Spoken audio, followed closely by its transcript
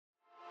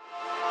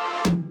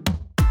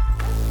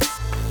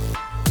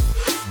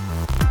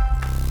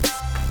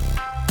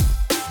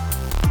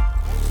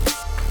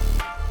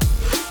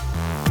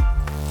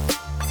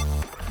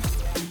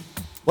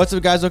What's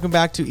up, guys? Welcome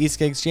back to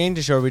eSkate Exchange,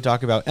 a show where we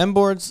talk about M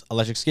boards,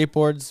 electric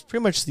skateboards,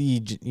 pretty much the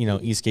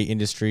eSkate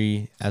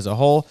industry as a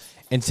whole.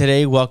 And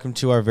today, welcome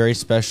to our very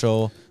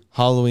special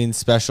Halloween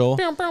special.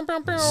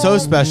 So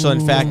special,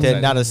 in fact,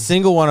 that not a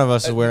single one of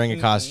us is wearing a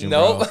costume.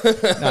 Nope. Bro.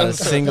 Not a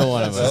single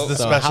one of us. The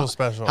So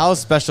special. How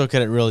special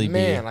could it really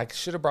Man, be? I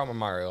should have brought my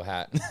Mario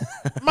hat.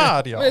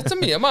 Mario. It's a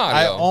me, a Mario.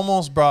 I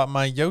almost brought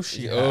my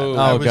Yoshi hat. Oh.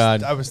 Oh,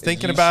 God. I was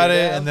thinking You about should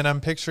it, have. and then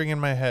I'm picturing in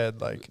my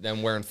head like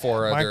I'm wearing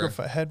four other.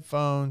 microphone,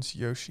 headphones,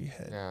 Yoshi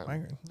head. Yeah.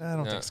 I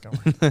don't Yeah.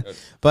 think it's going.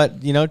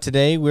 But,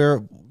 today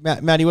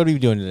Maddie, what are we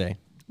doing today?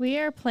 We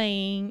are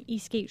playing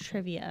eSkate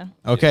Trivia.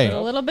 Okay. With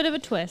a little bit of a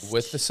twist.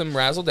 With some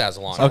razzle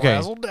dazzle on. Okay.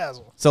 Razzle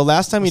dazzle. So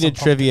last time we With did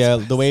some pumpkin trivia,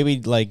 spice. the way we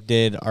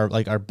did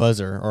our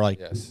buzzer, or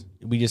Yes.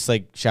 we just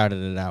shouted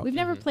it out. We've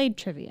never played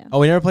trivia. Oh,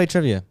 we never played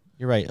trivia.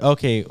 You're right.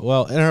 Okay.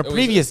 Well, in our was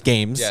previous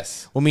games,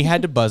 yes. when we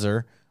had to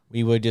buzzer,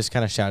 we would just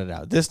kind of shout it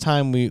out. This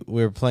time we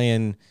were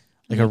playing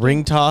like a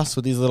ring toss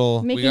with these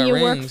little. Making got you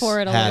work rings. for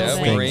it a Hats,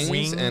 little things. bit.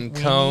 Rings and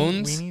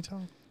cones. Weenie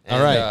tongue? And,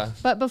 All right.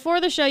 But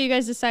before the show, you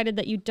guys decided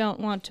that you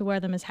don't want to wear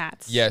them as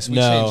hats. Yes, we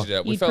No. changed it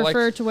up. We You'd felt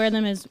prefer like. to wear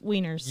them as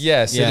wieners.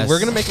 Yes, Yes. we're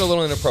gonna make it a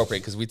little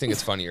inappropriate because we think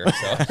it's funnier.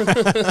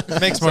 So,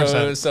 Makes more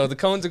sense. So the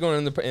cones are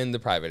going in the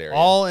private area.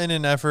 All in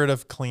an effort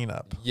of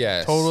cleanup.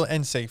 Yes. Total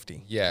and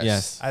safety. Yes.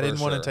 Yes. I for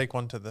didn't want sure. to take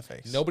one to the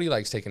face. Nobody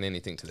likes taking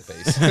anything to the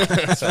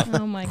face. So,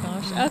 Oh my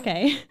gosh.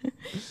 Okay.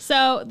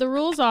 So the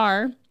rules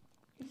are,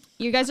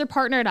 you guys are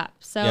partnered up.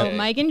 So Yep.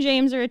 Mike and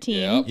James are a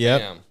team,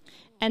 Yep. bam.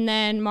 and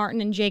then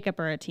Martin and Jacob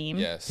are a team.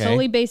 Yes. Okay.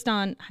 Solely based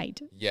on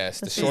height. Yes.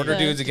 The This is shorter the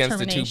dudes against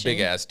the two determination. big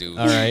ass dudes.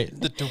 All right.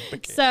 The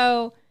duplicate.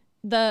 So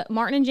the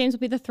Martin and James will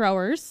be the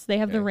throwers. They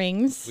have the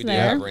rings. We do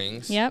there. have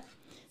rings. Yep.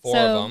 Four so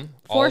of them.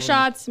 All Four of them-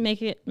 shots.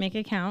 Make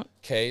it count.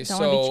 Okay, Don't so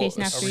wanna be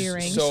chasing after your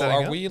rings. So Setting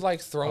are up? we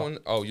throwing?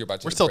 Oh, you're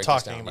about to. We're still break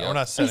this talking down, about it. yeah. We're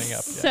not setting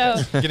up So-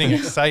 yet. Getting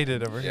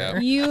excited over Yeah.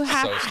 here. You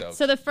have stoked.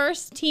 so the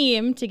first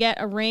team to get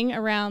a ring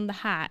around the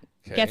hat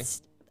Okay.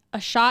 gets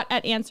a shot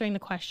at answering the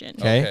question.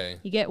 Okay. Okay.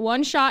 You get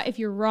one shot. If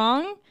you're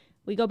wrong,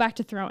 we go back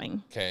to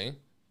throwing. Okay.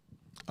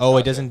 Oh,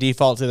 it doesn't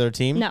default to their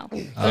team? No,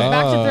 goes back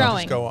to Oh.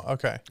 throwing. Go on.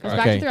 Okay. Goes back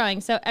Okay. to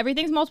throwing. So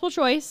everything's multiple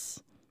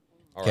choice.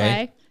 All Okay. right.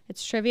 Okay,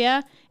 it's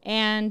trivia,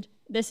 and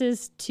this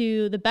is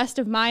to the best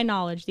of my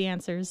knowledge the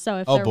answers. So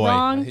if Oh, they're boy.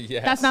 wrong,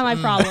 Yes. that's not my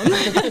problem.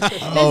 this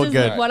Oh, is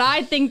good. what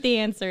I think the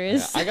answer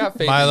is. I got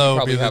faith. Milo you will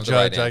probably be the have the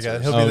right judge, I guess.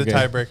 answers. He'll Oh, be the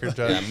okay. tiebreaker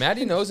judge. Yeah,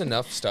 Maddie knows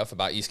enough stuff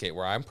about eSkate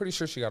where I'm pretty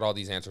sure she got all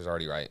these answers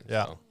already right.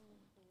 Yeah. So.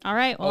 All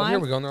right. Well, Oh, here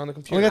I'm- we go. They're on the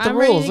computer. We got the I'm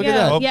ready rules. to Look go. at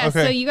that. Oh, Yeah,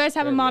 okay. so you guys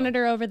have There a we go.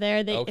 monitor over there.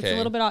 It's a Okay.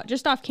 little bit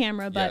just off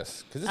camera, but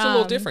Yes, because it's a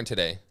little um, different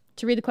today.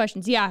 to read the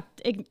questions. Yeah,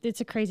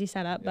 it's a crazy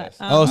setup, Yes.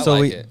 but Oh, I so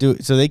like we it. do.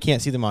 So they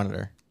can't see the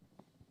monitor.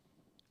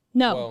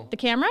 no, Well- the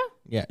camera?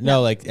 Yeah.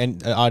 No,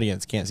 and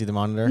audience can't see the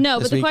monitor. No,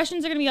 this but the week?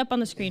 questions are going to be up on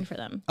the screen for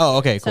them. Oh,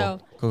 okay. Cool. So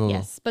Cool.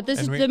 yes, but this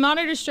And is we- the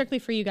monitor is strictly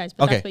for you guys.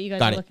 But Okay, that's what you guys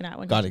got are it. looking at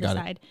when Got you it, got it.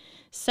 decide.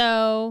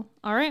 So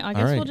all right, I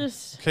guess right. we'll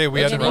just Okay, we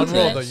get had one into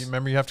rule it. though. You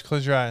remember, you have to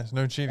close your eyes.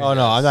 No cheating. Oh,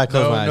 no, I'm not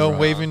closing no, my eyes, No bro.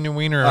 waving your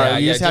wiener. All right,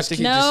 around. you just have to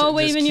keep- No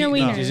waving your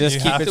keep- wieners. You just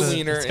You keep have it. to- the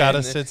wiener. it's gotta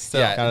and- sit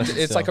still. Yeah, Gotta sit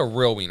it's still. like a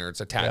real wiener.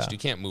 It's attached. Yeah. You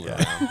can't move it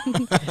Yeah.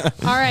 around.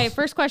 All right,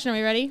 first question. Are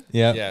we ready?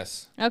 Yeah.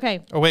 Yes.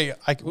 Okay. Oh wait,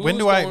 when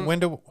Who's do I? going- When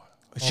do?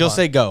 She'll hold on.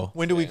 say go.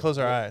 When do we close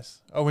our eyes?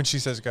 Oh, when she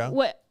says go.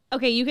 What?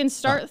 Okay, you can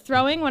start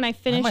throwing when I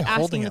finish I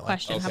holding asking it the like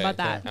question. Okay. How about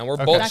that? And we're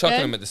Okay. both That chucking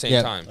good? them at the same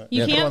Yeah. time.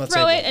 You Yeah. Put it on can't the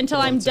throw table. it until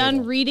Put it on I'm the done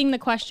table. reading the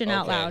question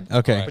out Okay. loud.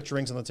 Okay. Put your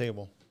rings on the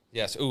table.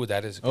 Yes. Ooh,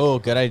 that is Oh,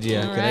 good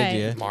idea. All Good right.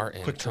 idea.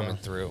 Martin Quick coming draw.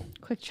 through.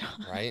 Quick job.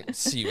 Right.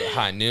 See you at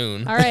high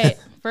noon. All right,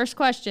 first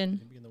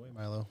question. Be in the way,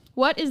 Milo.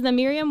 What is the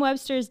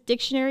Merriam-Webster's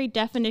dictionary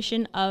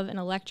definition of an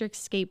electric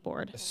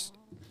skateboard?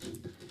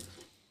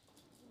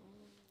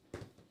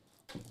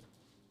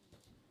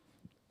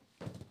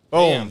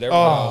 Bam, there we go.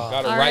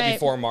 Got it All right right.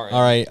 before Martin.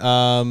 All right.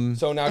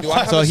 So now, do I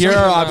have So a here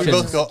certain are amount- options.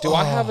 We both go, Do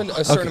I have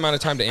a certain amount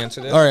of time to answer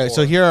this? All right,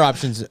 so or- here are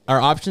options. Our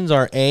options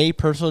are A,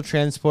 personal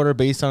transporter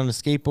based on a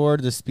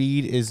skateboard. The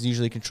speed is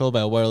usually controlled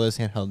by a wireless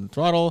handheld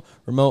throttle,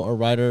 remote or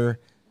rider.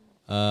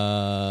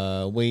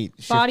 Weight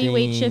shifting. Body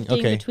weight shifting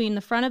Okay. between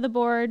the front of the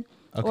board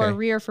or Okay.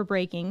 rear for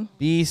braking.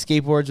 B,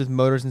 skateboards with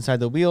motors inside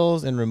the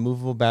wheels and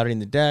removable battery in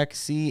the deck.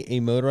 C, a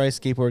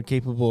motorized skateboard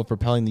capable of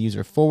propelling the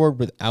user forward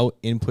without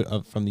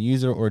input from the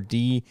user. Or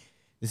D,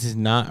 this is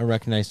not a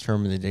recognized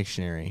term in the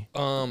dictionary.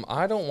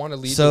 I don't want to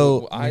lead.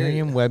 So I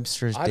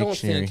Merriam-Webster's don't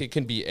dictionary. think it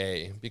can be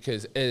A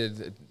because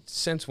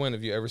since when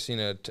have you ever seen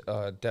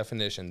a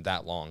definition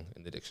that long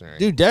in the dictionary?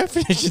 Dude,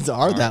 definitions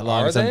are that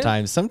long are they?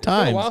 sometimes. It's been a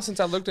Sometimes. while since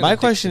I looked at My the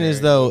question is,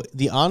 dictionary. though,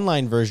 the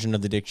online version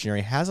of the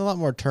dictionary has a lot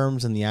more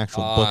terms than the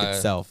actual book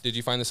itself. Did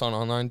you find this on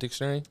online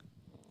dictionary?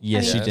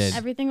 Yes, I she mean, did.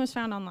 Everything was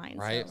found online.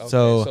 Right. Okay,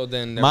 So,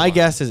 then never my mind.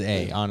 guess is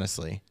A,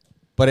 honestly.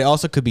 But it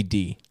also could be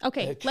D.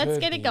 Okay, let's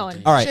get it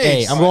going. All right,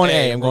 A. I'm going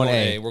A. I'm going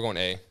A. We're going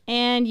A.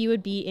 And you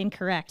would be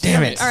incorrect.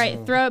 Damn it. All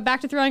right, back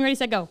to throwing. Ready,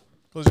 set, go.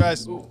 Close your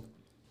eyes.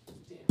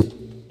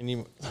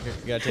 You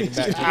gotta take it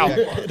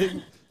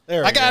back.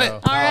 There I got go.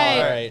 it. All right.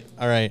 All right.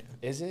 All right.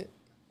 Is it?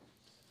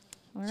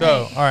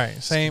 So, all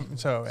right, same.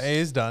 So A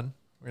is done.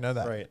 We know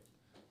that. Right.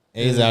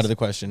 A is out of the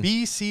question.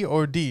 B, C,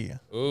 or D?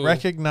 Ooh.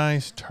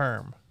 Recognized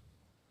term.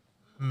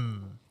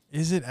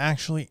 Is it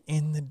actually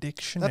in the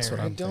dictionary? That's what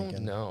I I'm don't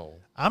thinking. know.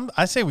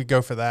 I say we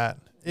go for that.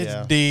 It's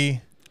Yeah.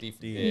 D.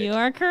 You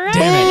are correct.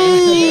 All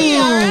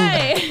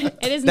right.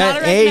 It is not a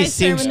That A recognized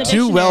term seems in the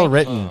too well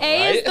dictionary. written.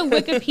 A is the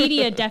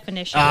Wikipedia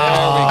definition. There we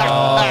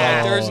go.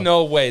 Like, there's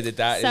no way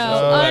that is So,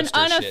 a Webster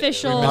shit.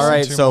 unofficial. We're All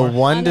right. Two So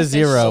more. 1-0.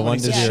 Unofficial.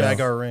 1-0. Shag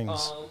our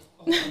rings.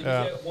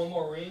 Yeah. One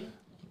more ring?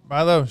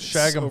 Milo,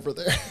 shag him. Over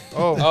there.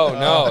 Oh, Oh,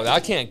 no. I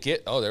can't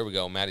get. Oh, there we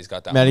go. Maddie's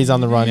got that. Maddie's on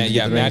the run. Yeah, to get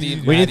yeah, the ring. Maddie-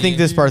 We didn't think Maddie-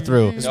 this part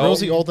through. Is No.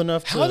 Rosie old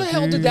enough How to the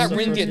hell did that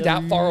ring get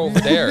that far over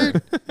there?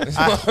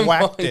 I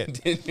whacked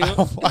it. Did you?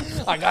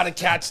 I gotta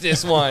catch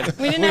this one.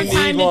 We didn't have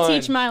time need to one.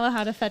 teach Milo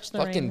how to fetch the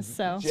Fucking rings.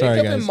 So. Jacob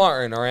Sorry, guys. and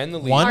Martin are in the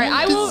lead. One- All right,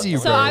 I will.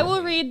 0. So I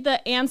will read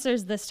the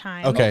answers this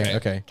time. Okay. Okay.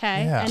 Okay.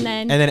 Okay. Yeah. And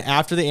then And then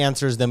after the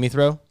answers, then we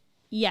throw.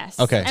 yes.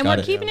 Okay, And got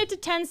we're it. keeping it to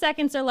 10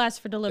 seconds or less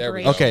for There we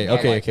deliberation. go. Okay, I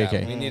okay, like okay, that.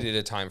 okay. We needed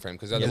a time frame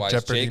because otherwise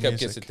Jeopardy Jacob gets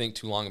to music. think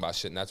too long about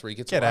shit, and that's where he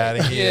gets Get it right.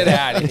 outta here. Get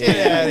out of here.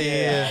 Get out of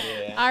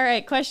here. All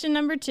right. Question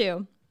number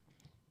 2.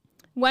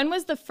 When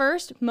was the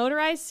first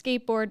motorized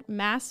skateboard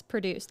mass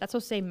produced? That's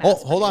what say mass. Oh,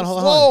 hold on, produced. hold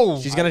on, hold on.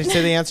 Whoa. She's gonna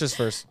say the answers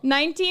first.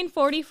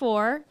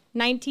 1944,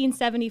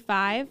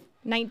 1975,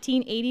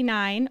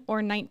 1989, or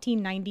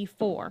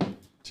 1994.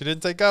 She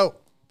didn't say go,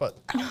 but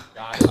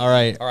All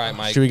right. All right,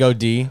 Mike. Should we go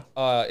D?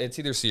 It's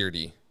either C or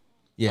D.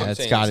 Yeah, I'm it's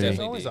saying gotta be.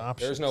 definitely Always D.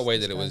 options. There's no way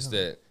that it was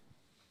the.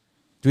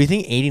 Do we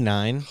think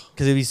 89?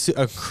 Because it'd be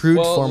a crude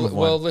form of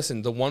Well, one.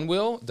 listen.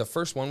 The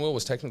first one wheel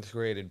was technically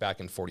created back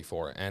in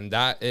 '44, and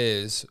that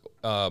is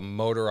a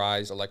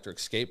motorized electric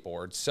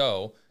skateboard.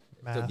 So,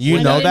 Math. You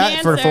When know did that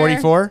the for answer?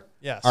 44?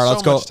 yeah, All right, so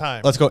let's go. much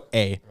time. Let's go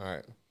A. all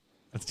right.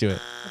 Let's do it.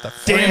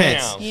 Damn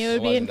it. You would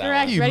It be wasn't that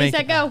incorrect. one. You Ready, make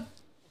set, it. go.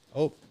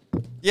 Oh,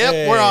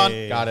 Yep, we're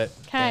on. got it.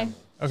 Okay.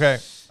 Okay.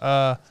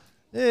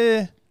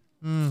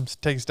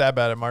 Take a stab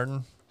at it,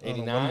 Martin.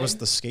 89. When was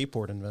the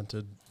skateboard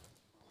invented?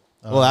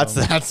 Well, that's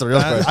the real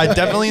question. I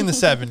definitely in the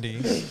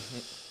 70s.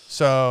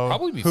 So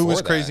Probably who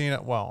was before crazy?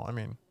 that. Well, I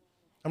mean,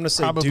 I'm gonna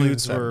say Probably the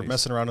dudes were 70s.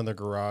 messing around in the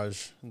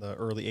garage in the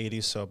early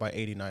 '80s. So by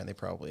 '89, they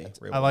probably.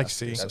 were able I to like mass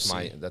C. produce.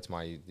 That's So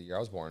my the year I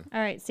was born. All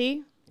right.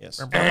 See? Yes.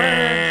 All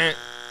damn.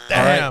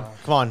 right,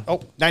 come on.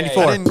 Oh,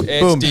 94. I didn't-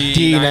 Boom. It's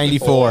D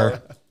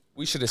 94.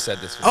 We should have said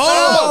this.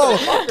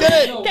 Oh,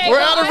 Okay, We're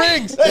go out of on.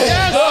 rings.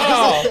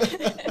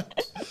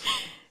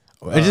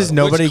 it's just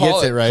nobody call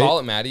gets it- it right. call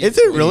it, Maddie. Is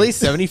it really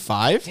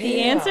 75?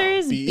 The answer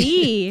is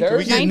B.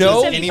 There's get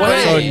no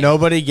 1975. So way.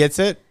 nobody gets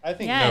it? I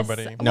think Yes.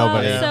 nobody.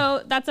 Nobody. Well,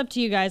 so that's up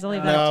to you guys. I'll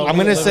leave that No, up to you. I'm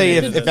going to say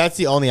eliminated if that's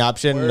the only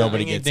option,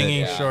 nobody Dingy, gets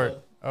dingy it. Yeah. short.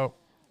 Oh.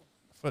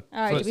 Foot.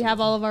 All right. foot. Do we have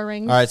all of our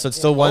rings? All right, so it's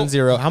still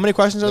 1-0. How many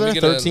questions are Let there? me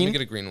get a- 13? Let me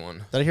get a green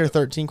one. Did I hear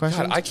 13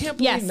 questions? God, I can't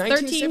believe Yes, 13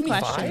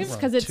 1975. questions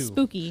because it's Two.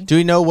 spooky. do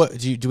we know what?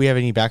 Do we have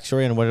any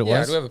backstory on what it Yeah,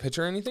 was? do we have a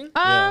picture or anything? You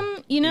know,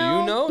 Do you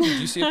know?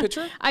 Did you see a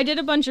picture? I did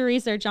a bunch of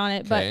research on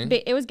it, Okay.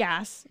 but it was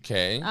gas.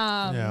 Okay.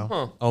 Yeah.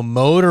 Huh. Oh,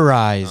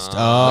 motorized.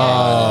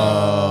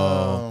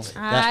 Oh,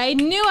 I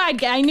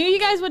knew you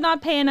guys would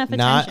not pay enough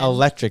attention. not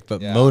electric,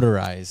 but Yeah.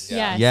 motorized.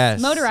 Yes. Yes.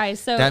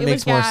 Motorized. So that it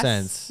makes was more gas.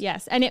 sense.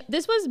 Yes, and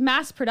this was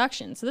mass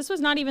production. So this was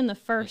not even the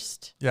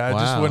first Yeah, I Wow.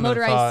 just wouldn't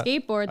motorized have thought.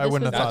 skateboard. I This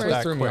wouldn't was have thought the That's that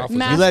what threw me quick. off.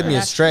 Mass You led me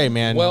production. astray,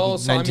 man. Well,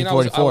 so I mean, I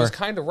 1944. was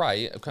kind of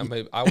right. I'm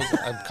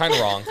kind of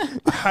wrong.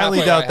 I highly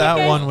Halfway doubt right. that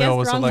Okay, one wheel guess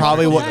was wrong electric.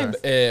 Probably multiple wa- times.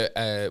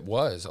 It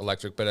was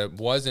electric, but it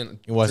wasn't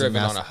wasn't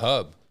driven mass- on a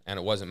hub, and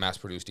it wasn't mass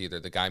produced either.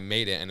 The guy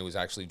made it, and it was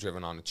actually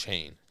driven on a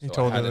chain. He So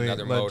it had totally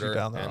another led you motor,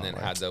 down the and wrong then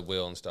way. had the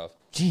wheel and stuff.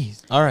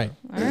 Jeez. All right.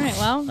 All right,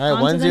 well, All right,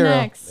 on to the 1-0.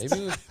 next.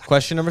 Maybe we-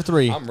 Question number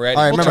 3. I'm ready.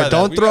 All right, We'll remember, try that.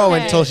 don't We throw got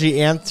it. until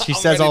she I'm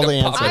says ready all to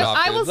the pop it answers. off.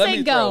 I will Let say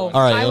me go. throw it.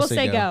 All right, I you'll will say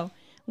say go. go.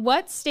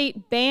 What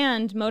state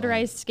banned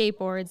motorized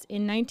skateboards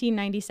in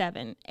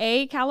 1997?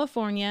 A,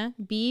 California,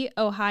 B,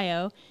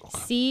 Ohio,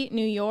 C,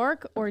 New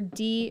York, or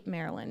D,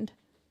 Maryland?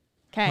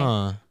 Okay,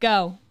 Huh.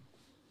 go.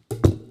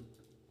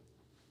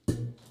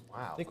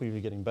 I think we'd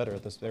be getting better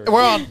at this. Very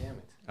We're on.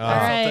 All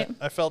right.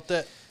 I felt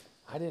that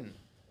I didn't.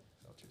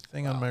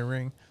 thing on my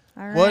ring.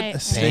 All right.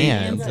 What state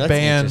Banned. That's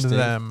banned interesting.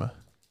 them?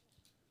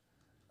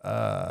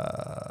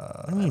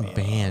 What do you mean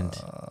banned?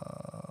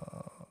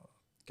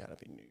 Gotta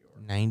be New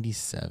York.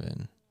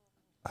 97.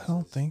 I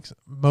don't think so.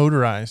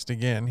 Motorized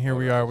again. Here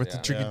we are with the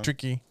Motorized, yeah.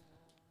 tricky.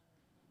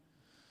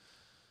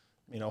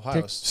 I mean,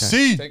 Ohio.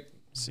 C. Take-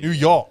 New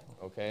York.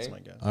 Okay. That's my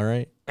guess. All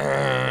right.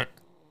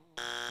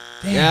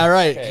 Yeah, all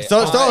right. Okay.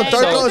 Start throwing.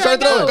 Start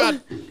Go.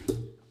 throwing.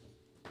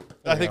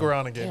 I think we're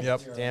on again.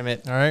 Yep. Damn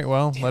it. All right.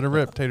 Well, let her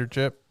rip, Tater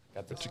Chip.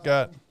 Got this. What you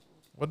got?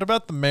 What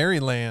about the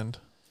Maryland?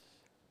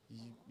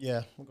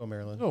 Yeah, we'll go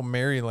Maryland. Oh,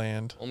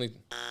 Maryland. Only.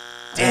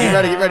 Get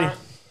ready. Get ready.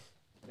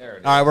 There it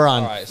is. All right, we're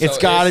on. All right, It's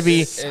so got to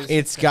be. is-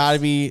 It's got to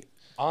be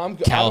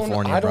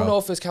California, I don't bro. know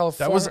if it's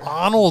California. That was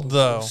Arnold,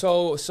 though.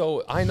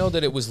 So I know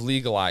that it was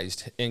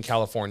legalized in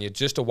California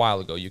just a while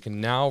ago. You can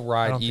now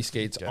ride don't think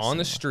e-skates you can on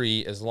the guess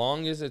street as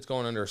long as it's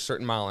going under a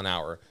certain mile an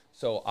hour.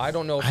 So I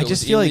don't know if I it was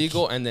just feel like-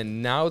 illegal and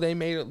then now they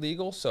made it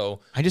legal. So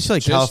I just feel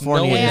like Just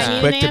California knowing is that-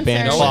 quick to Yeah,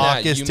 ban knowing shit. Clock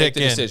that, is you make the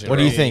ticking. decision. What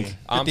do you bro. think?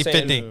 I'm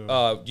 50-50.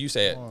 saying, you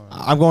say it.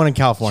 I'm going in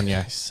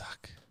California. I suck.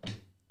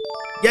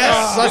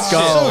 Yes, let's Good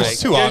go. shit.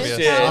 It's too Good obvious.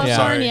 shit. I'm Yeah.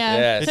 sorry.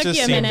 Yes. It Took just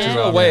you a seemed minute. too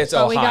No obvious. way, it's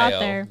But we got Ohio.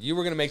 there. You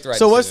were gonna make the right.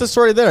 So what's the decision.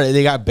 story there?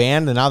 They got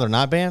banned and now they're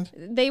not banned?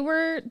 They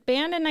were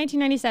banned in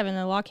 1997.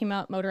 The law came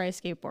out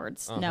motorized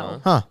skateboards.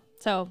 No. Huh.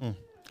 So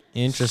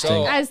Interesting.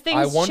 So- as I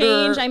things wonder-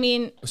 change, I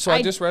mean, So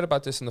I just read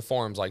about this in the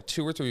forums like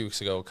 2 or 3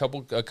 weeks ago.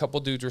 A couple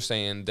dudes were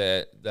saying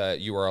that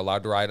you are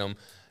allowed to ride them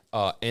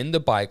in the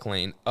bike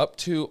lane up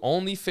to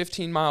only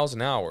 15 miles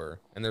an hour,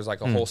 and there's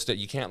like a whole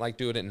you can't like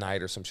do it at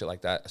night or some shit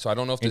like that. So I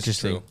don't know if this is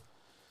Interesting. true.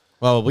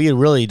 Well, we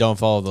really don't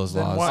follow those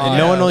laws, why- and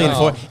no one really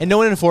no. no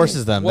one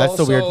enforces them. That's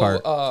the weird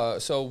part.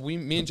 So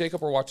me and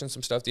Jacob were watching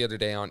some stuff the other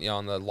day on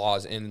the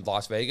laws in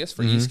Las Vegas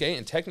for e-skate,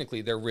 and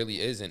technically there really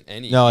isn't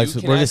any. No, You it's,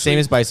 can we're the same actually-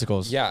 as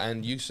bicycles. Yeah,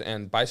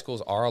 and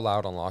bicycles are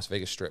allowed on Las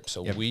Vegas Strip,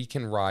 so we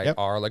can ride Yep.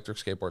 our electric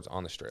skateboards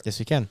on the strip. Yes,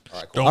 we can. All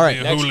right, cool. Don't All right.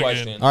 be a Next hooligan.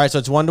 question. All right, so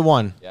it's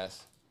 1-1.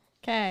 Yes.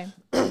 okay.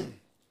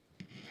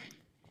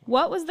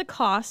 What was the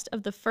cost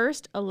of the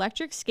first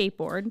electric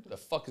skateboard The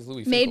fuck is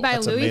Louis? made Finkel? by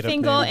That's a Louis made-up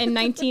Finkel name. in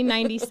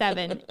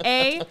 1997?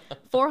 A,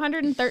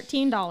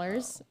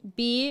 $413.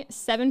 B,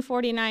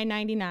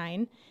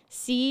 $749.99.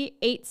 C,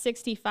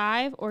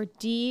 $865, or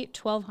D,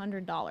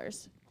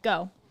 $1,200.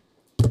 Go.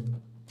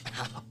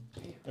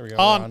 There we go.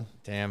 On. Ron.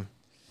 Damn.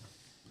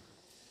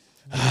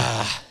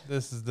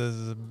 This is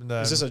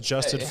Is this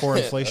adjusted for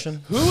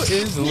inflation? Who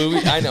is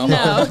Louis? I know.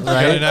 No.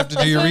 I didn't have to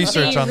do your This is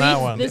research the on that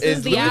re- one. This Is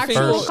is the Louis actual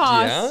Finkel-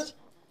 cost.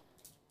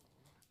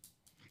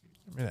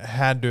 I mean, it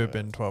had to have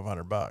been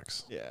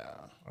 $1,200. Yeah.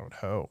 I would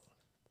hope.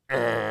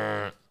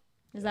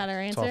 Is that our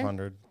answer?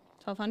 1,200.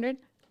 1,200?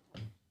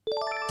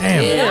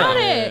 Damn. You got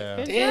it. Yeah.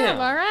 Good Damn.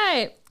 job. All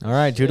right. All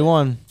right,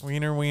 2-1.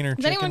 Wiener, Is anyone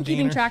chicken keeping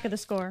diener. track of the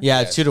score?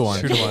 Yeah, it's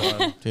 2-1.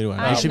 2-1. 2-1.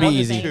 I It should be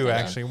wasn't easy. thinking. Two,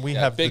 actually. We Yeah,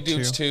 have big the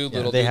dudes two. 2,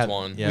 little they dudes have-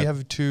 1. yeah. We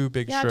have 2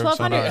 big Yeah, strokes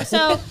on 1,200. ours.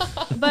 So,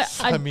 but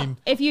I mean,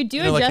 if you do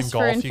you know, like in adjust for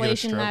golf, you get a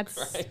inflation, stroke.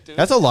 that's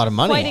That's a lot of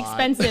money. quite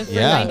expensive for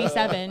Yeah.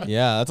 97.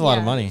 Yeah, that's a lot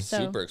of Yeah. money. So-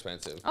 Super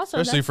expensive. Also,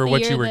 especially that's for the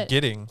what year you were that-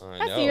 getting. I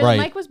That's know. the year Right.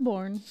 that Mike was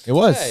born. It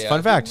was. Yeah, yeah.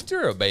 Fun fact.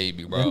 You're a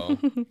baby, bro.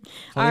 25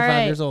 All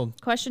right. years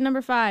old. Question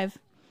number 5.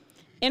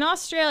 In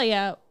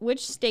Australia,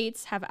 which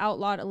states have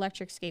outlawed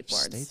electric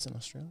skateboards? States in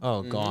Australia.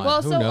 Oh, God.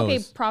 Well, Who so knows? okay,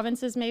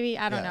 provinces maybe,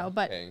 I don't Yeah. know,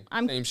 but Okay.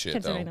 I'm Same shit,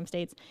 considering though. them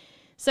states.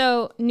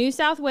 So New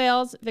South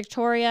Wales,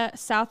 Victoria,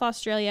 South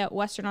Australia,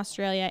 Western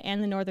Australia,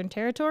 and the Northern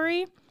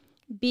Territory.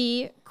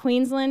 B,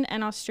 Queensland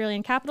and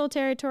Australian Capital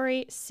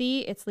Territory.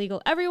 C, it's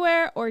legal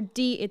everywhere, or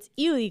D, it's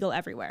illegal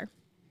everywhere.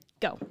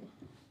 Go.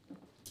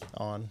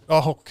 On.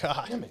 Oh,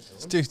 God.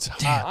 This dude's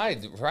hot.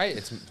 Right?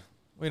 It's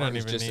We don't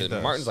Martin's even just need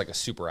those. Martin's like a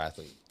super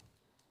athlete.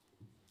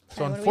 So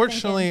Okay, what are we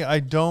unfortunately, I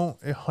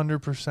don't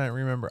 100%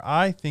 remember.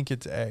 I think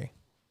it's A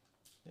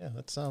Yeah,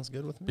 that sounds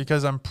good with me.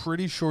 because I'm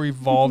pretty sure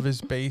Evolve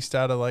is based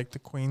out of like the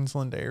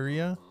Queensland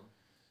area.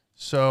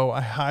 So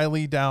I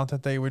highly doubt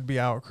that they would be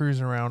out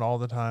cruising around all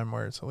the time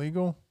where it's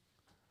illegal.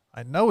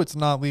 I know it's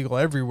not legal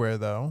everywhere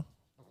though.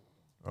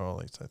 Or at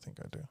least I think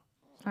I do.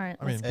 All right.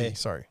 I mean, A. B,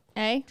 sorry.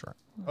 A.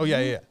 Oh,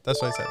 yeah.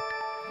 That's what I said.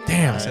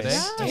 Damn. Nice.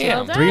 Yeah, Damn,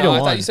 well bro. Three to I one.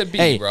 thought you said B,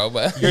 Hey. bro.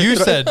 But You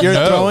said Your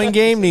no. throwing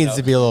game needs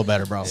to be a little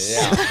better, bro.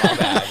 yeah, my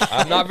bad.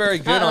 I'm not very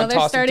good Uh-oh, on they're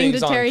tossing starting to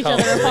things tear on each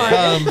other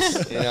cones,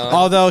 apart. You know?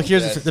 Although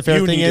here's Yeah. the fair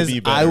You thing need to is, be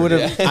I better. would have,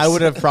 Yes. I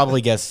would have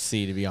probably guessed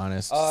C to be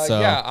honest. So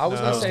Yeah, I was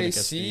No. gonna I was say gonna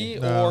guess C D.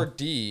 No. or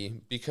D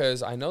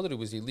because I know that it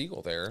was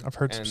illegal there. I've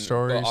heard some and-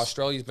 stories. But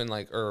Australia's been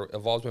like, or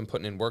Evolve's been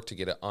putting in work to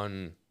get it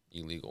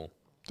illegal.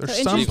 There's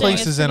So some interesting,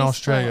 places it's in pretty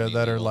Australia slow.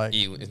 that are like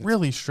Illegal.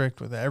 really strict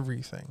with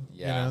everything.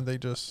 Yeah. You know, they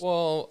just,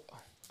 Well,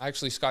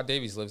 actually, Scott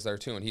Davies lives there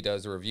too, and he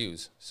does the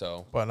reviews.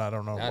 So. but I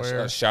don't know Yeah,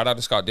 where. shout out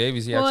to Scott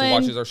Davies. He Well, actually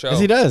and- watches our show. Yes,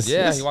 he does. Yeah,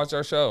 Yes. he watches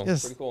our show.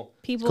 Yes. Pretty cool.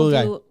 People Cool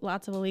do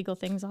lots of illegal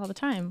things all the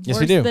time. Yes,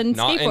 we Worse do. than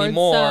Not skateboards,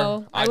 anymore.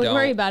 so I I wouldn't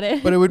worry don't. about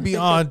it. But it would be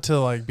odd to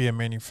like be a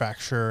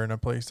manufacturer in a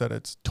place that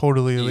it's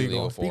totally illegal.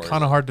 Illegal It'd be for it,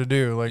 kind of yeah. hard to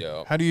do. Like,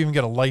 Yeah. how do you even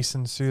get a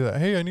license to do that?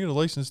 Hey, I need a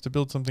license to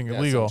build something Yeah,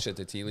 illegal. some shit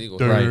that's illegal.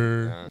 Duh. Right.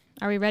 Yeah.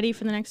 Are we ready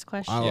for the next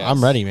question? I'm, Yes.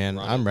 I'm ready, man.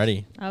 Run I'm it.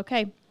 ready.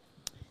 Okay.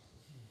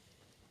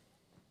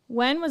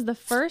 When was the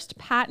first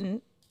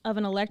patent of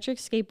an electric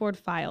skateboard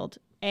filed?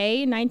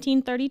 A,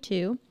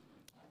 1932,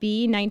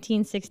 B,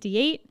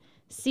 1968,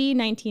 C,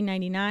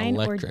 1999,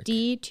 or Electric.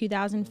 D,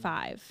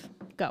 2005?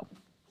 Go.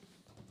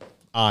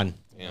 On.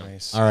 Yeah.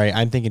 Nice. All right,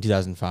 I'm thinking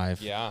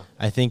 2005. Yeah.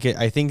 I think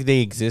they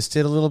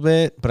existed a little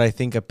bit, but I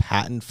think a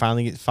patent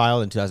finally gets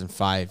filed in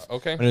 2005.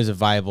 Okay. When it was a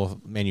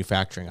viable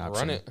manufacturing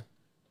option. Run it.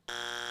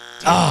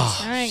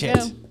 Ah, All right, shit.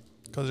 go.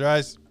 Close your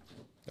eyes.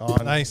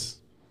 On. Nice.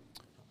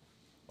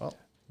 Well,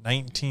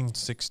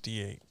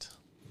 1968.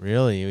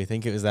 Really? We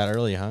think it was that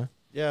early, huh?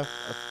 yeah.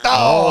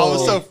 Oh, I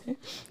was so.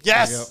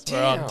 Yes.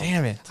 Damn.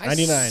 Damn it. I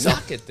 99.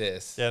 suck at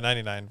this. Yeah,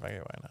 99. Why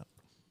not?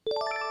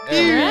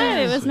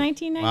 Right, it was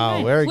 1999,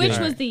 Wow, very which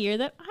good. was the year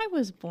that I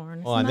was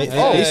born. Hold on, Isn't they,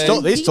 that they,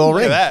 so they stole a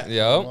Look ring. at that.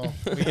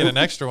 Yep. We get an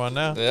extra one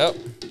now. Yep.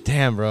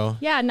 Damn, bro.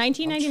 Yeah,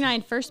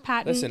 1999, first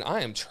patent Listen,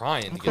 I am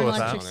trying to for get an with this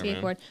that. electric on there,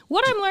 man. skateboard.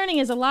 What I'm learning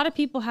is a lot of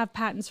people have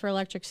patents for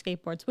electric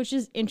skateboards, which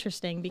is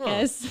interesting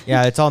because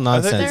Yeah, it's all think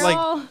nonsense. they're like-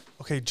 all.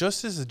 Okay,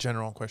 just as a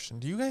general question,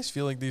 do you guys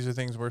feel like these are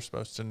things we're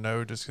supposed to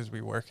know just because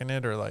we work in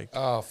it, or like,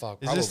 Oh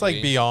fuck. is this like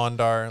probably. beyond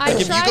our? I Like, if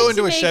you tried go to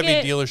into a make Chevy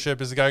it- dealership,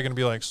 is the guy going to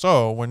be like,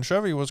 so when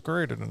Chevy was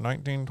created in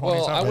 1927?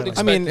 Well, I would Like,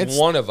 expect mean, it's-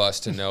 one of us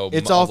to know.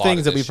 It's a all lot things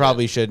of that we this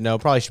probably shit. should know.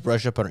 Probably should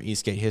brush up on our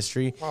e-skate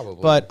history. Probably.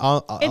 But It's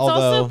although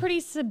also pretty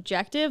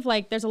subjective.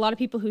 Like, there's a lot of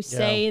people who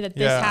say that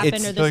this happened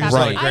It's or I this feel like it's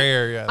happened. like gray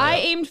area. I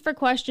there. aimed for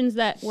questions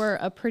that were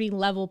a pretty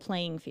level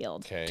playing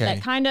field. Okay. Okay.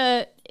 That kind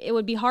of, it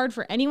would be hard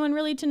for anyone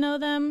really to know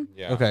them.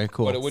 Yeah. Okay,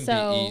 cool. But it wouldn't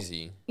So- be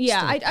easy.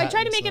 Yeah, I tried to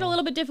patents, make it a though.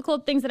 little bit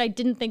difficult, things that I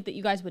didn't think that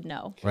you guys would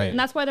know. Right. And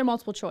that's why they're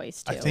multiple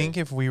choice, too. I think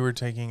if we were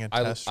taking a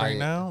test right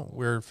now,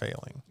 we're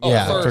failing. Oh,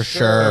 Yeah, for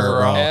sure,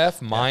 bro.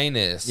 F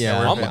minus. Yeah,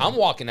 I'm, we're- I'm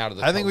walking out of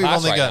the I think we've class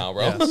only right got- now,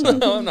 bro. yeah,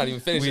 so- I'm not even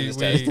finishing this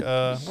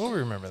test. We'll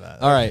remember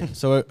that. all right.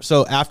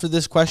 So after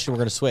this question, we're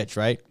gonna switch,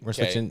 right? We're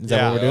Okay. switching. Is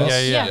that what we're doing? Yeah,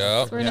 Yes,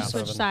 yeah. we're going to Yeah.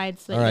 switch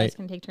sides so that All you right. guys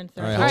can take turns.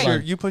 All right, All hold right.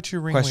 on. You put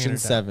your ring Question wiener down.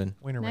 7.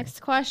 Wiener ring.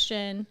 Next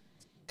question.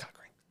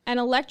 An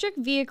electric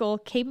vehicle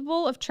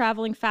capable of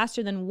traveling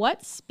faster than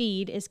what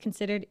speed is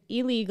considered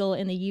illegal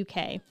in the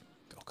UK?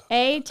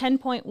 A,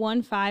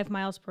 10.15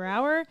 miles per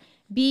hour.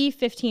 B,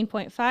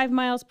 15.5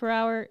 miles per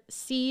hour.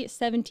 C,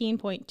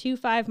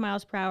 17.25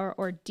 miles per hour.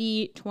 Or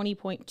D,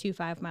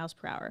 20.25 miles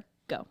per hour.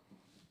 Go.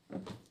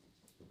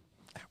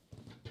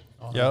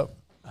 Yep.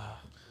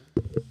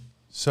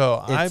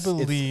 So I It's-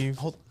 believe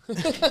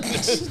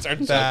Start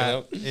checking that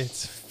out.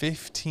 it's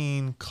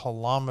 15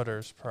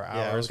 kilometers per hour.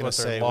 Yeah, I was is gonna what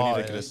their say we law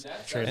need to get is. a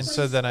trade. And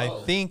so then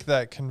I think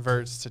that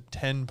converts to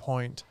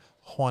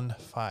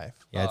 10.15.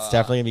 Yeah, it's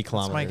definitely gonna be That's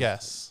kilometers. my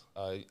guess.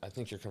 I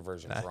think your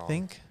conversion I is wrong.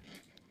 think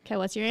Okay,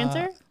 what's your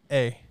answer?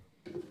 A.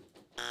 Yeah.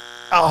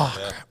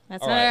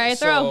 That's All not right.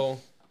 Throw.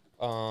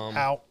 So,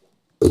 Ow.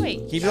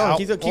 Wait. Keep going.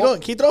 Keep throwing.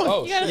 Keep throwing.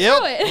 oh, You gotta Yep.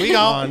 throw it. We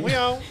on. We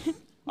on.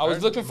 I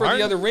was looking for Martin,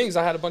 the other rings.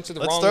 I had a bunch of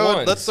the Let's wrong throw.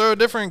 ones. Let's throw a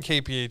different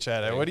KPH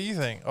at it. What do you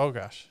think? Oh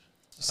gosh.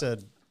 You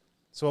said.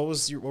 So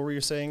what were you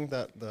saying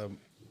that the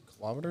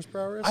kilometers per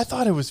hour is? I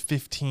thought it was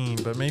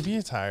 15, but maybe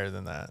it's higher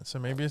than that. So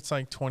maybe it's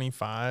like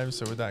 25.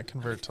 So would that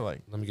convert to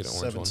like Let me get an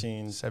orange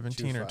one.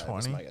 17 or 20.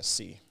 20? My guess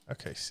C.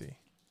 okay? C.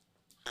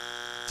 All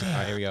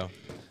right, here we go.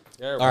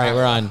 There, All right,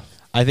 we're on.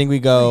 I think we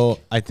go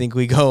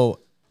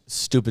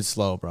stupid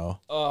slow, bro.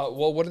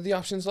 Well, what are the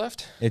options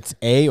left? It's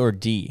A or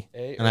D,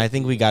 A and or I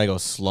think we gotta go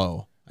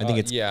slow. I think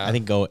it's. yeah. I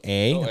think go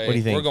A. Go What A. do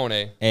you think? We're going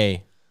A.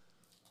 A.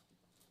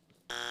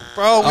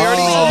 Bro, we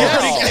already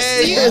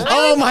Yes.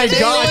 Oh my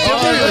God!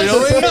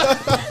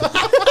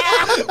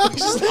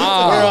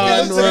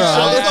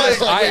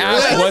 I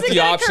asked what the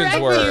options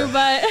were. You,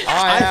 but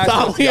I asked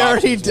thought what we the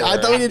already. options I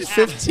were. thought we did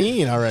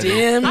 15 already.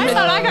 Damn. I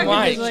thought I got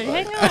Mike. confused.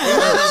 Like,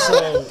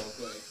 hang on.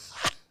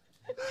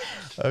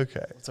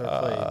 Okay. What's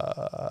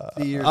our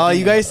play? Oh,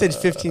 you guys said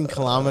 15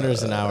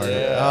 kilometers an hour.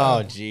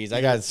 Oh, jeez, I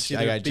got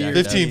either jacked B or up.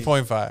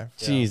 15.5.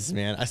 Jeez,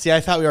 man. I see.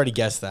 I thought we already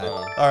guessed that.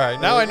 All right.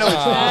 Now I know.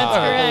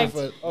 That's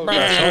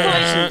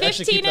correct.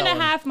 Actually, 15 and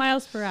a half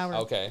miles per hour.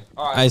 Okay.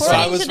 All I right. see. So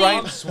I According was to the-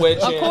 right.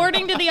 Switching.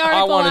 According to the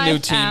article, want a new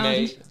found.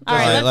 teammate. All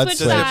right, Alright, let's let's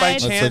switch Does it by Let's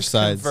sides. switch chance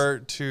sides.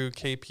 convert to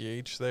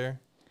KPH there?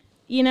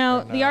 You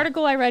know, the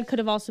article I read could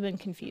have also been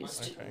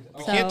confused.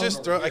 We So- can't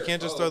just throw. I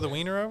can't just throw the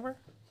wiener over.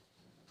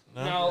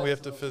 No, No. we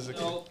have to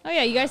physically. Oh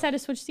yeah, you guys had to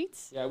switch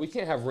seats. Yeah, we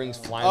can't have rings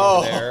flying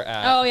over there.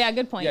 Oh yeah,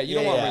 good point. Yeah, you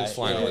don't want rings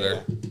flying over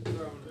there.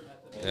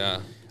 Yeah.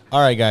 All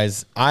right,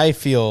 guys. I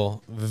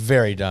feel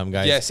very dumb,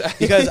 guys. Yes.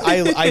 because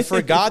I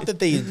forgot that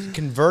they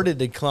converted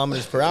to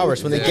kilometers per hour.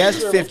 So when they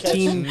guessed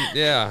 15,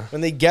 Yeah.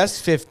 when they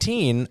guessed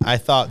 15, I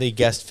thought they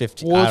guessed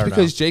 15. Well, I it's don't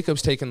because know.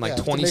 Jacob's taken like Yeah,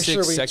 to make 26 sure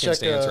we seconds check,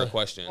 to answer a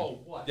question.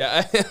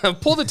 Yeah,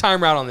 pull the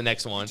timer out on the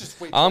next one.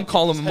 I'm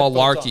calling him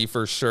malarkey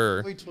for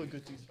sure. Wait till I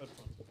get these headphones.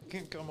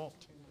 Can't come up.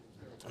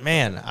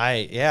 Man,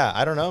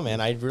 I don't know, man.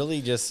 I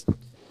really just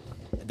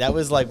that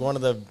was like one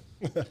of the.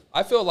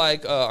 I feel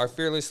like our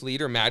fearless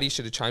leader Maddie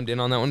should have chimed in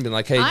on that one, and been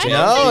like, "Hey, I Jake, No,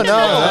 don't think no,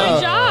 that's no.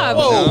 my job.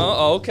 no,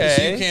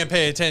 okay, You can't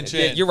pay attention.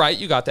 Yeah, you're right.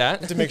 You got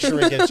that. To make sure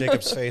we get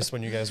Jacob's face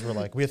when you guys were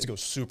like, we have to go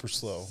super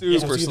slow.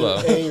 Super It's slow.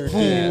 either A or D.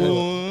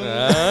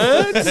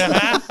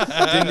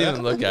 Didn't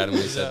even look at him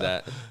when he said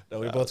that. No,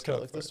 we both kind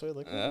of look this way.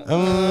 Like,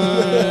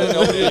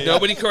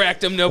 Nobody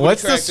correct him. Nobody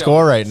What's the correct him.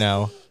 score right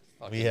now?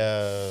 we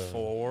have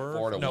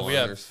 4 to No, 1 we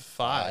have or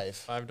 5.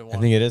 5 to 1. I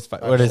think it is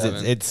 5. What is it?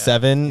 7. It's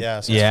 7. Yeah, so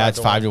it's yeah, 5 it's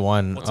to 5 to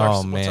 1. What's our, Oh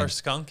what's man. our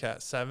skunk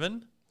at?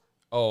 7?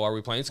 Oh, are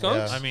we playing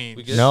skunks? Yeah. I mean,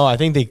 We good? No, I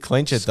think they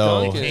clinch it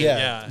though. Skunk it.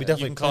 Yeah, we you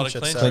definitely can call it clinch it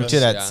clinch. 7. Clinch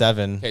it at Yeah.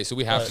 7. Okay, so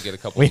we have to get a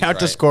couple. We of have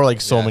to right. score like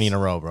so Yes. many in a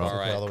row, bro. All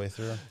right. all the way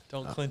through.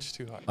 Don't clinch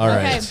too hard. All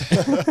right.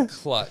 Okay.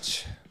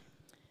 Clutch.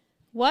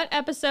 What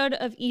episode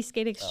of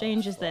Eastgate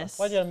Exchange is this?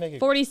 Why did I make it?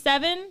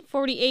 47,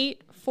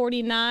 48,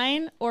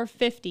 49, or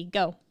 50?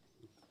 Go.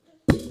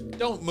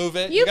 Don't move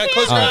it. You gotta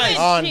can't close your move eyes.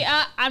 it.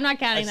 On. I'm not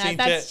counting I that. seen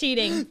That's it.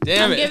 cheating.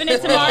 Damn I'm it. giving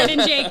it to Martin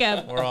and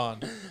Jacob. We're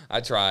on.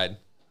 I tried.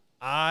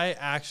 I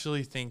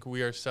actually think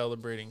we are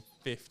celebrating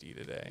 50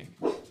 today.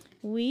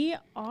 We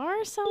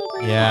are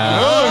celebrating. Yeah.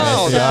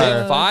 Oh, Yes, the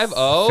we big are.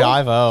 5-0.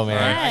 5-0, man.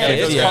 Yes.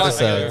 It's, 50 hard,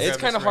 episodes. it's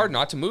kind of hard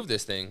not to move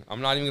this thing.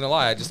 I'm not even gonna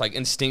lie. I just like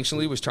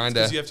instinctually was trying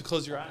Because you to. have to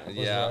close your eyes.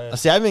 Yeah.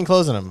 See, I've been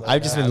closing them.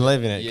 I've just been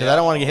living it because I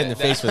don't want to get hit in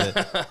the Yeah. face with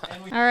it.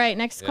 All right,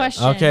 next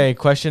question. Okay,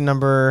 question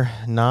number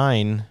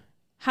 9.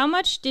 How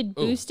much did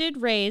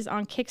Boosted raise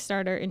on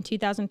Kickstarter in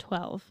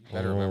 2012?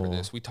 Better remember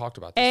this. We talked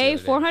about this. A,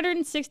 the other day.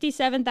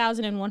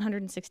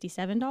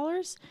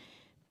 $467,167.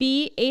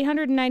 B,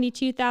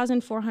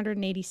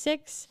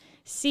 $892,486.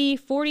 C,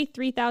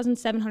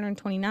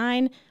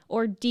 $43,729.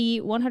 Or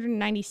D,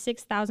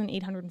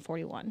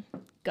 $196,841.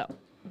 Go.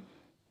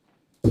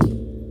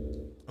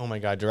 Oh my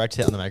God, direct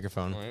hit on the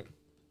microphone. All right.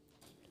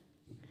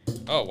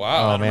 Oh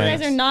wow. Oh, You man.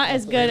 guys are not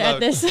as good at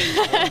this.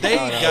 They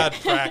got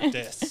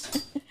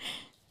practice.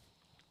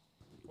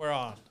 We're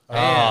on.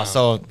 Oh,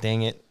 so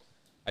dang it.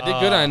 I did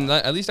good on.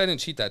 At least I didn't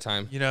cheat that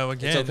time. You know,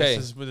 again, okay.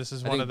 this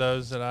is I one think- of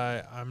those that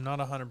I'm not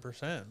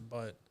 100%,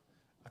 but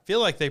I feel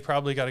like they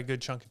probably got a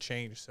good chunk of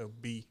change. So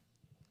B.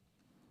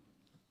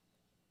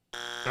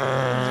 All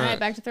right,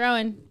 back to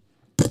throwing.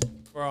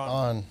 We're on.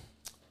 On.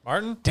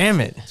 Martin. Damn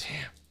it.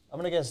 I'm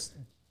gonna guess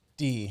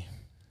D.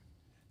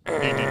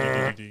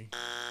 D.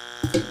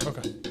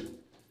 Okay.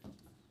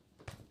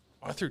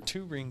 Oh, I threw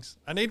 2 rings.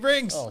 I need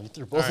rings. Oh, you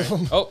threw both of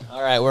them. Oh,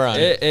 All right, we're on.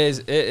 it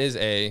is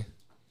A.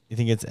 You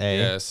think it's A?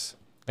 Yes.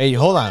 Hey,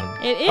 hold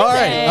on. It is All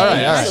right, A. all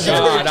right, all right.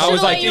 God, I was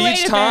Should've like let you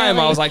each wait, time I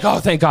apparently. was like, oh,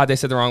 thank God they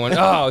said the wrong one.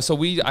 Oh, so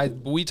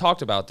we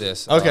talked about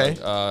this. Okay.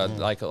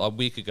 Like a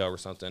week ago or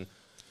something.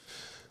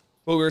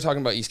 Well, we were talking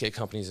about Eastgate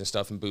companies and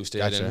stuff and Boosted.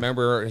 Gotcha. And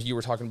remember, you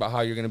were talking about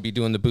how you're going to be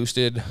doing the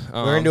Boosted.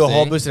 We're gonna do a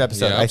whole thing. Boosted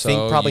episode. I think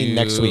so probably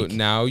next week.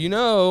 Now you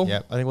know.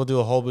 Yep, I think we'll do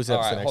a whole Boosted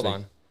All episode right, next hold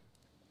week.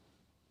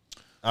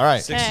 on. All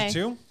right.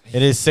 62.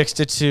 It is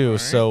 6-2,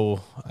 so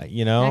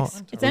you know,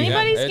 It's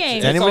anybody's It's- game.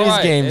 It's anybody's all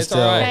right. game It's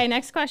still. all right. Okay,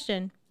 next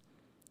question.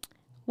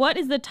 What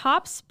is the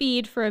top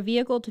speed for a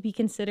vehicle to be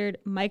considered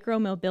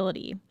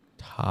micromobility?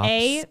 top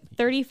A, speed.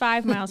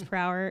 35 miles per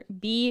hour.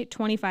 B,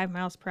 25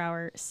 miles per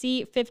hour.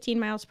 C, 15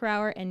 miles per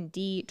hour. And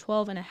D,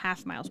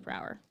 12.5 miles per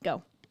hour.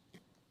 Go.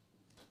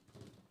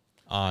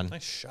 on.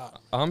 Nice shot.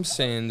 I'm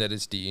saying that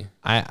it's D.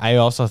 I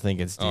also think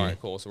it's D. All right,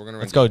 cool. So we're going to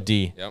Let's go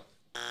D. Yep.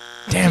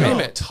 Damn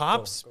it.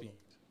 Top speed.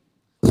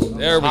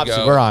 There we Top go.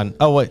 speed. We're on.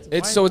 Oh wait.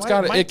 It's Mike- it's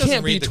got Mike it doesn't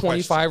can't be read the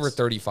 25 or questions.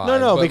 35.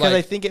 No, but because I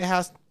like, think it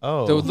has.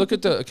 Oh, so look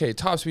at the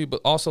top speed, but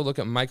also look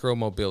at micro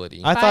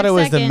mobility. I 5 thought it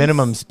was the seconds.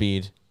 minimum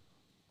speed.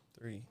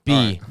 3. B. All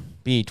right.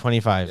 B.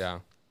 25. Yeah.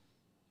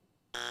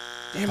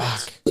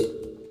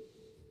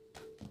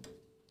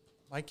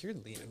 Mike, you're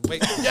leading.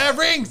 Wait. Yeah,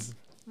 rings.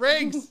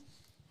 Rings.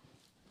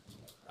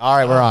 All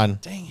right, we're on.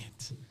 Dang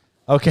it.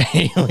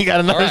 Okay, we got All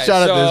another right,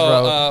 shot so,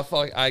 at this,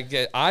 bro. fuck, I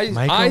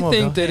Micro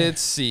think that mobility.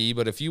 it's C,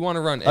 but if you want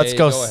to run Let's A,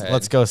 go. go ahead.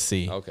 Let's go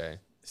C. Okay.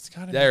 It's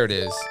gotta There it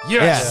is.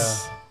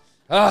 Yes.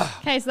 Ah,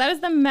 Okay, so that is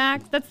the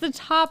max. That's the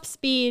top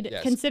speed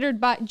Yes.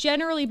 considered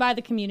generally by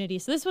the community.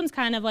 So this one's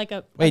kind of like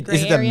a Wait, gray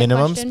is it the area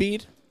minimum question.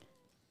 speed?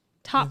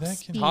 Top Yeah, that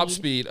speed. can- top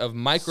speed of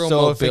micro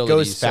So if mobility. it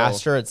goes so-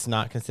 faster, it's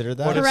not considered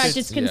that. What if Correct.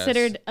 it's- It's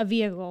considered a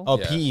vehicle. Oh,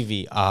 Yes.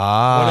 PEV.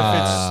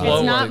 Ah. slower?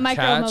 It's not The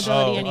micro catch-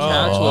 mobility anymore.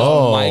 catch was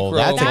Oh, micro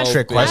that's a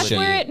trick mobility. That's question.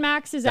 where it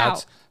maxes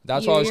out.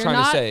 That's what I was You're trying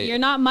to not- say. You're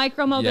not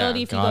micro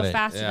mobility Yeah, if you got go it.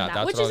 faster Yeah, than that,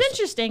 that's which what I is was-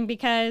 interesting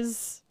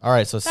because All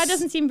right, so that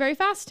doesn't seem very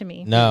fast to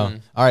me. No.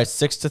 All right,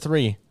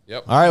 6-3.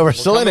 Yep. All right, we're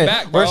still in coming it.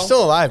 back, We're bro.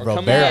 still alive, We're bro.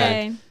 coming Barely. back.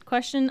 Okay.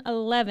 Question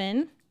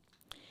 11.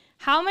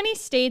 How many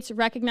states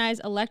recognize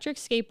electric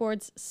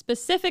skateboards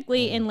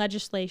specifically in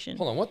legislation?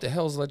 Hold on. What the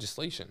hell is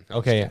legislation? No, I'm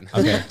Okay.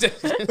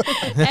 just kidding.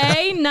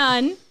 Okay. A,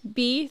 none.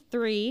 B,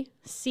 3.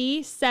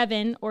 C,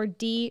 7. Or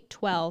D,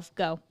 12.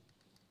 Go.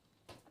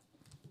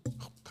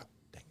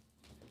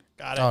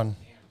 Got it. On.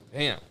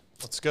 Damn.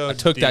 Let's go. I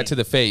took D. that to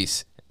the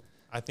face.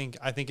 I think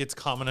it's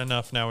common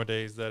enough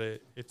nowadays that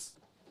it's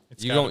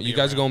You gotta going? be You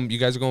guys are around. going? You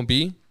guys are going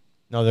B?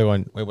 No, they're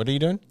going. Wait, what are you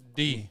doing?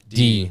 D.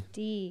 D.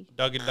 D.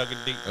 Duggan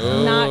D.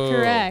 Not Oh.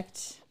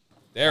 correct.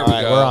 There All we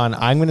right, go. we're on.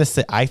 I'm gonna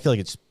say. I feel like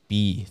it's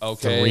B.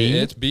 Okay, 3.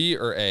 it's B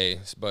or A.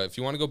 But if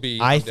you want to go B,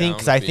 I I'm think down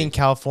because I B. think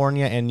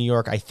California and New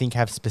York, I think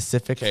have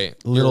specific 'Kay,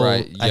 you're little.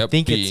 right. I Yep,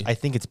 think B. it's. I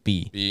think it's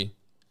B. B.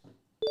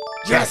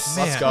 Yes,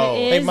 Man. let's go. It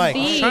Hey, is Mike.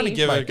 B. I'm trying to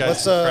give Mike, it guys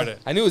let's, some credit.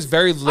 I knew it was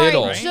very All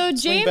little. right, so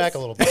James, back a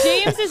little bit.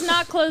 James is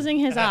not closing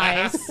his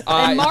eyes,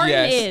 and Martin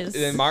yes,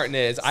 is. And Martin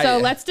is. So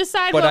let's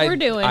decide but what we're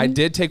doing. I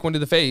did take one to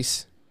the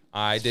face.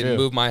 I didn't true.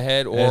 move my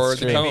head or That's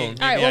the true. cone. All right,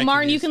 Maybe I well, can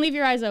Martin, you use- can leave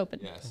your eyes open.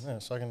 Yes. Yeah,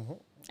 so I can.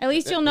 At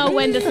least you'll know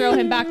when to throw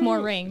him back more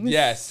rings.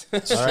 Yes. All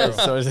right,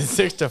 so is it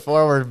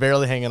 6-4? We're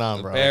barely hanging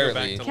on, bro.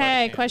 Barely.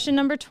 Okay, question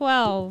number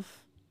 12.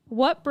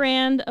 What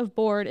brand of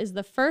board is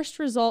the first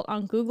result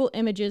on Google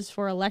Images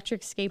for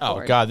electric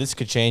skateboard? Oh God, this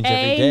could change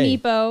every A, day.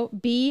 Nepo,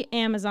 B,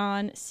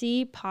 Amazon,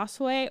 C,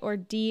 Posway, or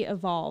D,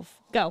 Evolve?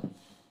 Go.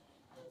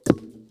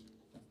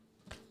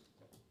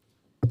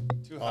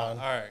 Too hot. All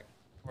right,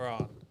 we're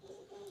on.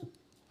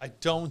 I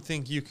don't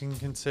think you can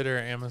consider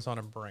Amazon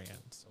a brand.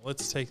 So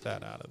let's take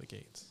that out of the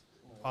gates.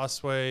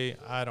 Osway,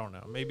 I don't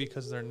know. Maybe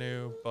because they're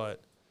new,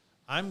 but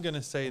I'm going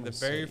to say the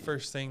very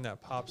first thing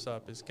that pops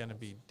up is going to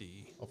be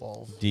D.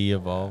 Evolve. D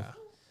Evolve.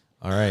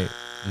 All right.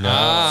 No.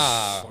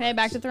 Ah, Okay,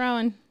 back to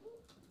throwing.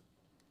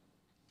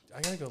 I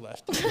got to go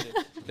left.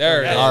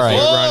 there it is. All right.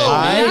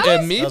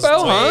 Run it. Meepo,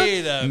 huh?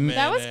 Wait a minute.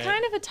 That was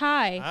kind of a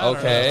tie. I don't know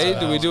Okay, if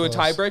do we do a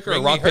tiebreaker or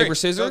Ring rock, me, hurry. paper,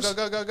 scissors?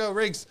 Go,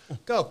 Riggs.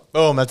 Go.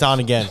 Boom. That's on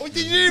again. Oh, did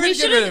you We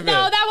should have. No,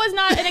 that was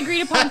not an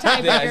agreed upon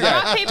tiebreaker.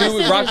 Rock, paper, Do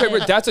scissors. rock, paper.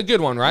 it. That's a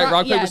good one, right?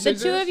 Rock, yeah, paper,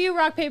 scissors. the two of you,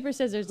 rock, paper,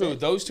 scissors. Who, it.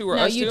 those two are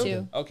No, us you two?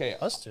 two. Okay.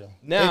 Us two.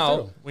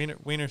 Now,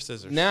 Wiener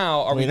scissors.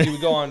 now, are we? Do we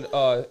go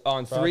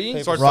on three?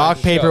 paper, Sword Rock,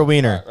 fight. paper, Go.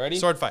 wiener. All right, ready?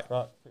 Sword fight.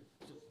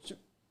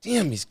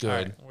 Damn, he's good. All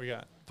right, we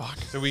got. Fuck.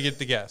 So we get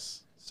the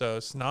guess. So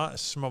it's not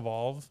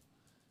Smovolve.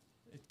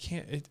 It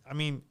can't. I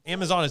mean,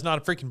 Amazon is not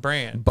a freaking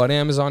brand. But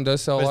Amazon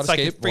does sell a But lot it's of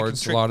like a freaking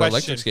skateboards, a trick lot of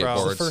electric question, bro.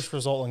 What's the skateboards. first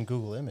result in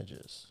Google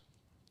Images?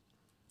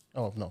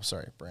 Oh no,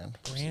 sorry, brand.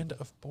 Brand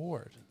of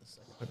board.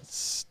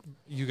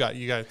 You got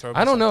to throw.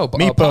 I don't know.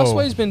 Meepo.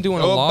 Posway's been doing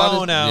a Go lot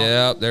bone of. out.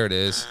 Yeah, there it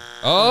is.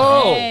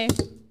 Oh, Hey.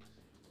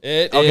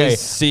 it is Okay.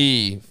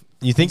 C.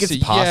 You think it's C,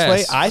 Posway?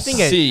 yes. I think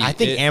C. I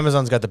think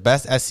Amazon's got the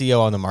best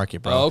SEO on the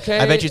market, bro. Okay.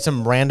 I bet you it's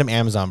some random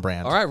Amazon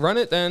brand. All right, run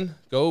it then.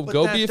 Go But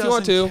go that B if you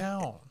want to. doesn't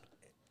count.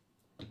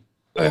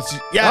 Yes,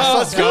 Oh,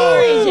 let's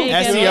Sorry, go.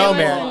 Jacob. SEO,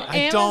 man.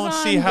 I don't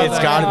see how It's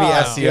that got to be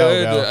counts. SEO,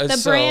 Good. bro. The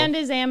So- brand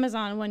is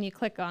Amazon when you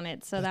click on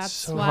it, so that's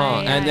so why.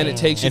 Huh, and then it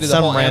takes you It's to the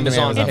some whole random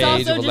Amazon Amazon It's page also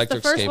of just the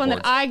electric first one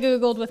that skateboards. I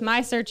googled with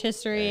my search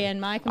history and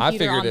my computer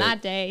figured on it.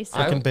 that day. So.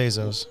 Frickin'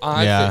 Bezos.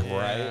 Yeah.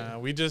 Yeah,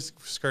 we just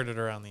skirted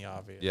around the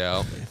obvious.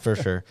 Yeah. For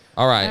sure.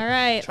 All right. All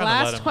right, Trying to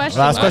let last him- question.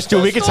 Last question.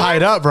 Dude, we could tie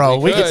it up, bro.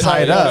 We We could could.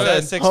 tie it We up. could.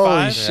 Is that Holy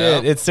 6-5?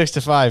 shit. Yeah. It's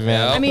 6-5,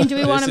 man. Yeah. I mean, do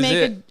we want This to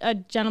is make a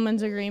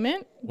gentleman's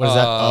agreement? What is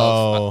that?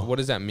 Oh. What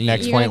does that mean?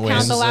 Next You're point gonna count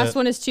wins. the Is last it-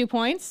 one as 2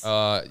 points. Yeah.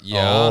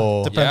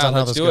 Oh. Depends Yeah, on how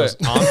let's this do goes.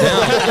 it. I'm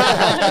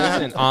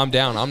down. Listen, I'm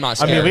down. I'm not I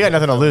scared. mean, we got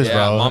nothing to lose, Yeah,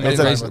 bro. Mama It's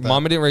didn't, a- raise, with that.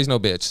 Mama didn't raise no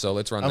bitch, so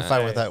let's run I'm that.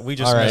 fine with that. We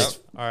just All right. missed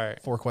All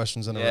right. 4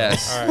 questions in a row.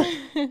 Yes. All right.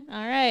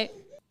 All right.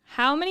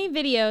 How many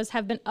videos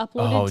have been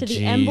uploaded Oh, to the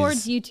geez.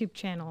 M-Boards YouTube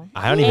channel?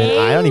 I don't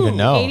even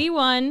know.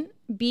 81,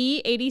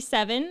 B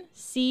 87,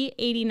 C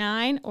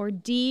 89, or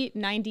D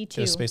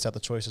 92. Just spaced out the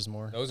choices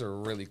more. Those are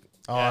really.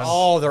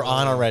 Oh, they're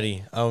on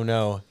already. Oh,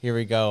 no. Here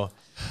we go.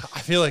 I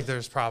feel like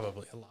there's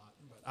probably a lot,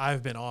 but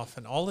I've been off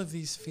in all of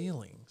these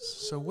feelings.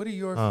 So what are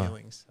your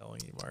feelings telling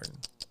you, Martin?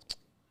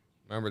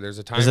 Remember, there's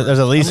a timer. There's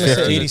at least I'm gonna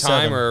say 50. There's a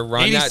 87. timer.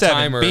 Run that 87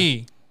 timer.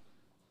 B.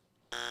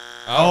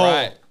 All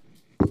right.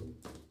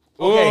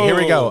 Okay, here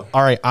we go.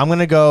 All right, I want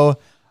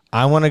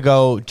to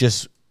go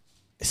just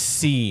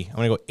C. I'm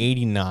going to go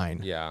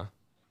 89. Yeah.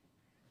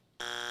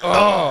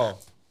 Oh.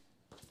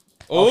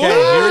 Okay,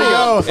 here we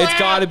go. It's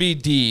got to be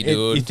D,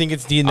 dude. You think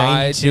it's D92?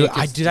 I think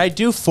it's Did I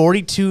do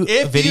 42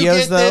 If videos you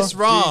get though? this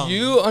wrong, Do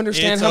you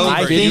understand It's how many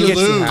over. I think videos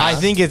it's. you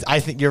have? I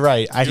think you're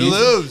right. I You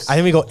lose. I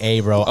think we go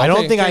A, bro. I don't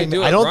Okay, think okay,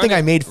 do it. I don't Run think it.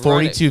 I made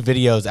Run it. 42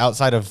 videos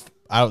outside of.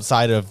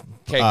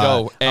 Okay,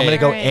 go. I'm gonna A.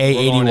 go All right.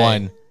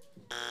 A81.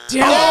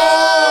 Damn it.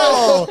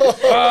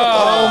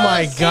 Oh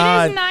my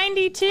god. It is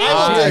 92.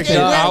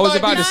 I was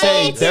about to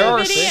say 92 there are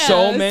videos.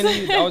 so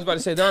many. I was about to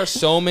say there are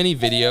so many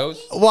videos.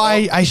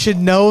 Why? I should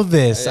know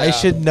this. I Yeah.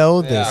 should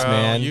know this, Yeah. Bro,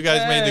 man. you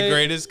guys made Hey. the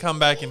greatest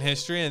comeback in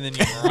history, and then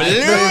you blew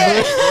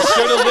it.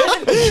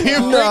 You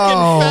freaking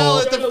No. fell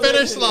at the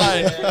finish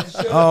line.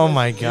 Oh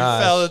my You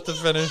fell god. at the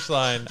finish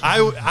line.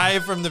 I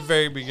from the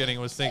very beginning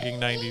was thinking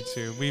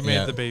 92. We made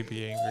Yeah. the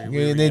baby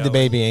angry. You made the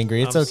baby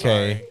angry. It's I'm okay.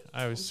 sorry.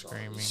 I was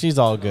screaming. She's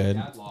all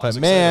good. But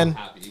man,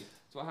 That's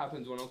what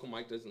happens when Uncle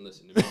Mike doesn't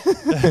listen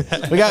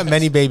to me. we got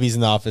many babies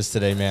in the office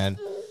today, man.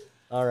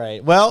 All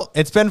right. Well,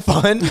 it's been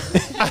fun.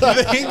 I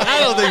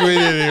don't think we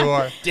did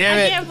anymore. Damn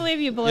I it. can't believe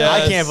you blew Yeah. I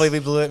it. can't believe we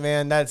blew it,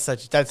 man. That's so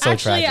Actually,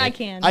 tragic. I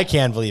can. I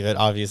can believe it,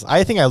 obviously.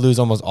 I think I lose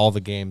almost all the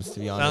games, to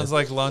be honest. Sounds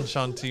like lunch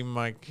on Team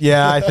Mike.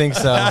 Yeah, I think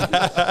so.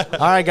 All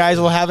right, guys.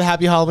 Well, have a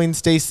happy Halloween.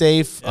 Stay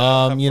safe.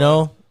 have You fun.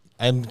 know,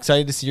 I'm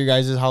excited to see your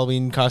guys'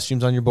 Halloween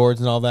costumes on your boards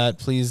and all that.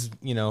 Please,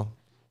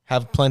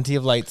 have plenty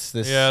of lights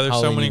this Yeah, there's so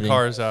Halloween many evening.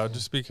 cars out.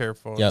 Just be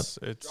careful. Yep.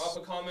 It's Drop a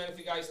comment if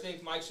you guys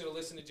think Mike should have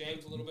listened to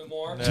James a little bit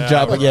more.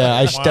 Yeah,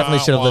 I definitely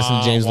should have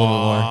listened to James a little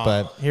bit more,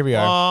 but here we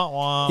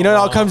are. You know, it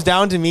all comes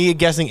down to me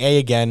guessing A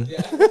again.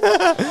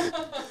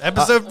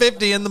 Episode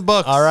 50 in the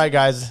books. All right,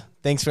 guys.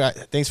 Thanks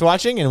for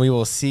watching, and we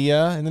will see you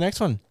in the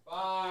next one.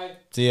 Bye.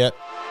 See ya.